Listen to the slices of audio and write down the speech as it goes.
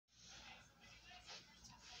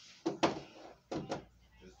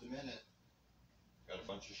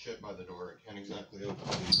bunch of shit by the door. I can't exactly open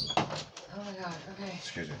it. Oh my god, okay.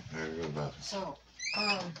 Excuse me. I gotta go to the bathroom. So,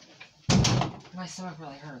 my stomach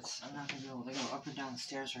really hurts. I'm not gonna be able to go up and down the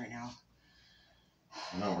stairs right now.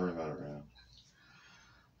 I'm not worried about it right now.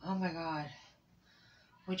 Oh my god.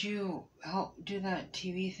 Would you help do that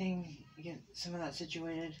TV thing, get some of that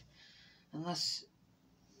situated? Unless,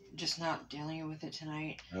 just not dealing with it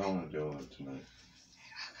tonight. I don't want to deal with it tonight.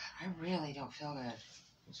 I really don't feel good.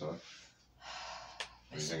 What's up?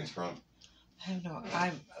 What do you think it's from? I have no.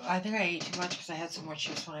 I think I ate too much because I had so much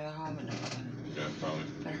juice when I got home, and Yeah, probably.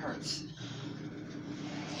 it hurts.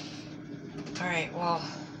 All right, well,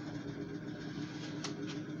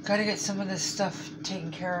 gotta get some of this stuff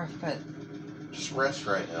taken care of, but. Just rest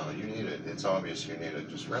right now. You need it. It's obvious you need it.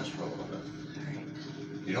 Just rest for a little bit. All right.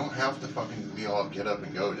 You don't have to fucking be all get up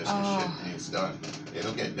and go just because shit needs done.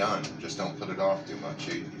 It'll get done. Just don't put it off too much.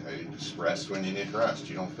 You just rest when you need rest.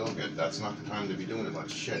 You don't feel good. That's not the time to be doing a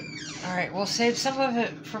bunch of shit. All right, we'll save some of it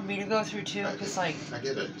for me to go through too, because like. I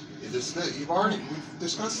get it. We've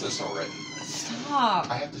discussed this already. Stop.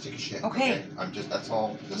 I have to take a shit. Okay. I'm just. That's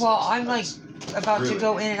all. Well, I'm like about really to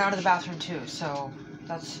go in and out of the bathroom too, so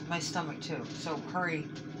that's my stomach too. So hurry.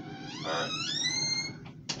 All right.